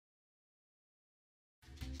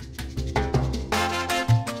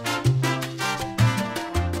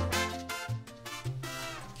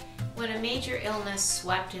major illness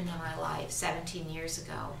swept into my life 17 years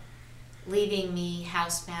ago, leaving me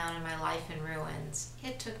housebound and my life in ruins.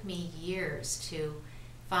 It took me years to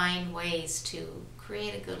find ways to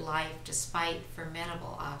create a good life despite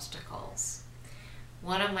formidable obstacles.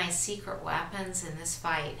 One of my secret weapons in this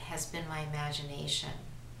fight has been my imagination.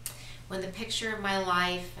 When the picture of my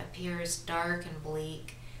life appears dark and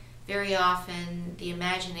bleak, very often the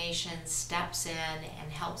imagination steps in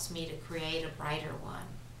and helps me to create a brighter one.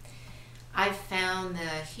 I've found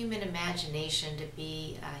the human imagination to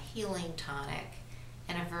be a healing tonic,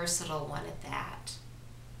 and a versatile one at that.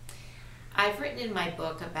 I've written in my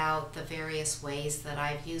book about the various ways that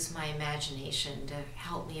I've used my imagination to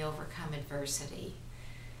help me overcome adversity.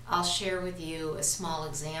 I'll share with you a small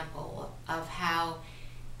example of how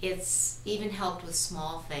it's even helped with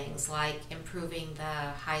small things like improving the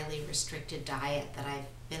highly restricted diet that I've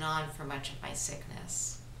been on for much of my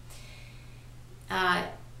sickness.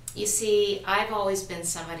 You see, I've always been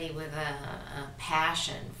somebody with a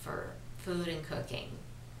passion for food and cooking.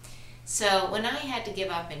 So when I had to give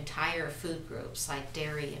up entire food groups like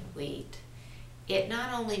dairy and wheat, it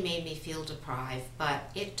not only made me feel deprived,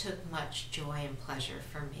 but it took much joy and pleasure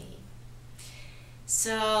for me.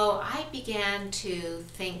 So I began to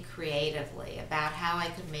think creatively about how I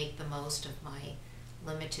could make the most of my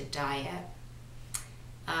limited diet,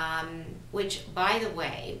 which, by the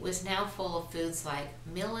way, was now full of foods like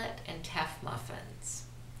millet and teff muffins.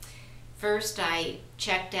 First, I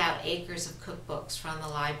checked out acres of cookbooks from the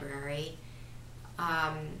library,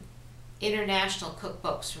 international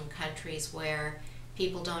cookbooks from countries where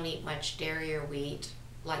people don't eat much dairy or wheat,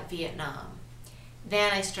 like Vietnam.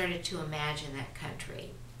 Then I started to imagine that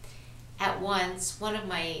country. At once, one of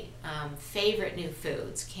my favorite new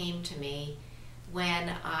foods came to me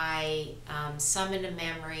when I summoned a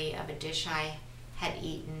memory of a dish I had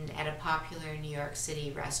eaten at a popular New York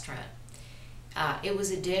City restaurant. It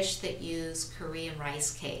was a dish that used Korean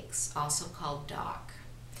rice cakes, also called dok.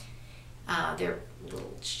 They're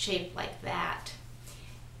little shaped like that.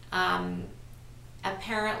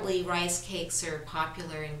 Apparently rice cakes are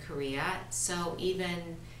popular in Korea, so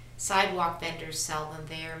even sidewalk vendors sell them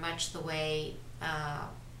there, much the way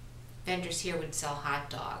vendors here would sell hot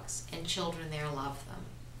dogs, and children there love them.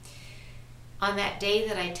 On that day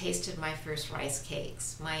that I tasted my first rice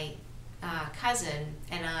cakes, my cousin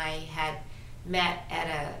and I had met at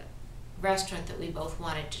a restaurant that we both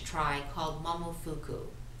wanted to try called Momofuku.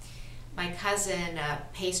 My cousin, a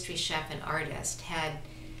pastry chef and artist, had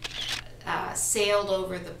sailed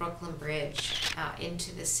over the Brooklyn Bridge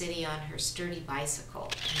into the city on her sturdy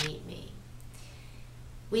bicycle to meet me.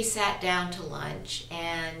 We sat down to lunch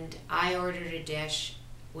and I ordered a dish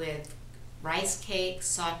with rice cakes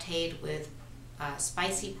sauteed with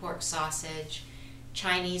spicy pork sausage,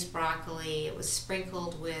 Chinese broccoli. It was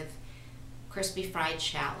sprinkled with crispy fried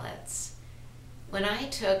shallots. When I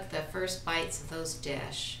took the first bites of those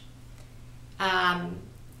dishes,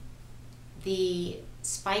 the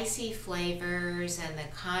spicy flavors and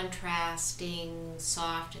the contrasting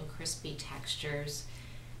soft and crispy textures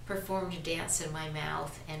performed a dance in my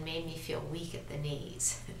mouth and made me feel weak at the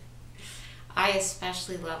knees. I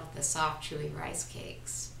especially loved the soft, chewy rice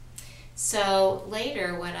cakes. So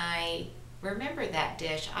later, when I remembered that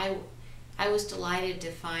dish, I was delighted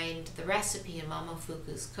to find the recipe in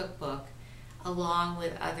Momofuku's cookbook along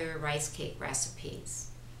with other rice cake recipes.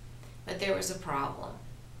 But there was a problem.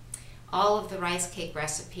 All of the rice cake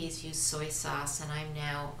recipes use soy sauce, and I'm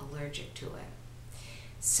now allergic to it.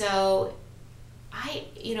 So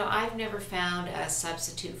I've never found a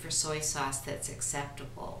substitute for soy sauce that's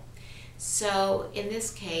acceptable. So in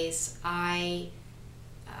this case, I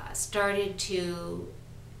started to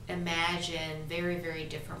imagine very, very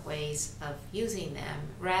different ways of using them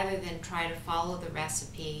rather than try to follow the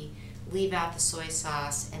recipe, leave out the soy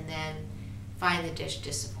sauce, and then find the dish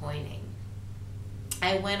disappointing.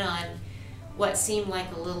 I went on what seemed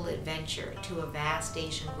like a little adventure to a vast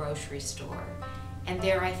Asian grocery store, and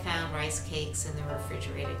there I found rice cakes in the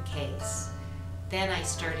refrigerated case. Then I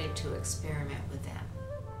started to experiment with them.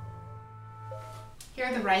 Here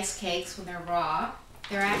are the rice cakes when they're raw.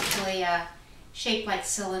 They're actually shaped like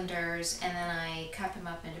cylinders, and then I cut them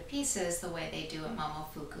up into pieces the way they do at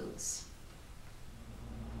Momofuku's.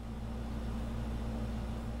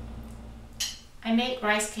 I make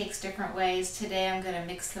rice cakes different ways. Today I'm going to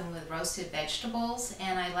mix them with roasted vegetables,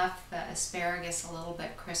 and I left the asparagus a little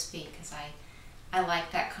bit crispy because I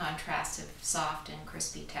like that contrast of soft and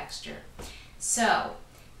crispy texture. So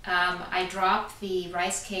I drop the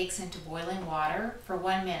rice cakes into boiling water for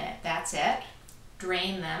 1 minute. That's it.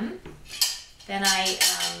 Drain them. Then I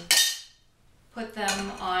put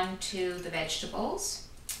them onto the vegetables,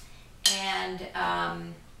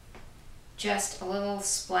 and just a little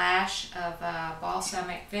splash of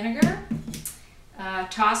balsamic vinegar.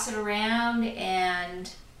 Toss it around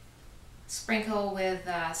and sprinkle with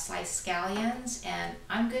sliced scallions, and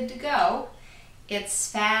I'm good to go.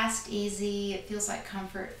 It's fast, easy, it feels like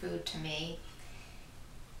comfort food to me.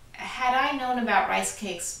 Had I known about rice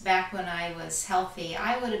cakes back when I was healthy,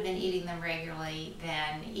 I would have been eating them regularly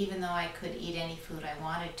then, even though I could eat any food I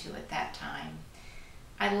wanted to at that time.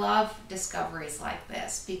 I love discoveries like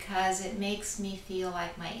this because it makes me feel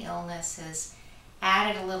like my illness has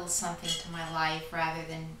added a little something to my life rather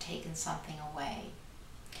than taken something away.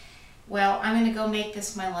 Well, I'm going to go make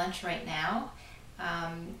this my lunch right now.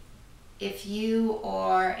 If you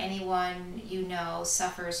or anyone you know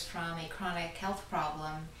suffers from a chronic health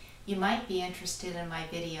problem, you might be interested in my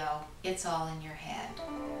video, It's All in Your Head.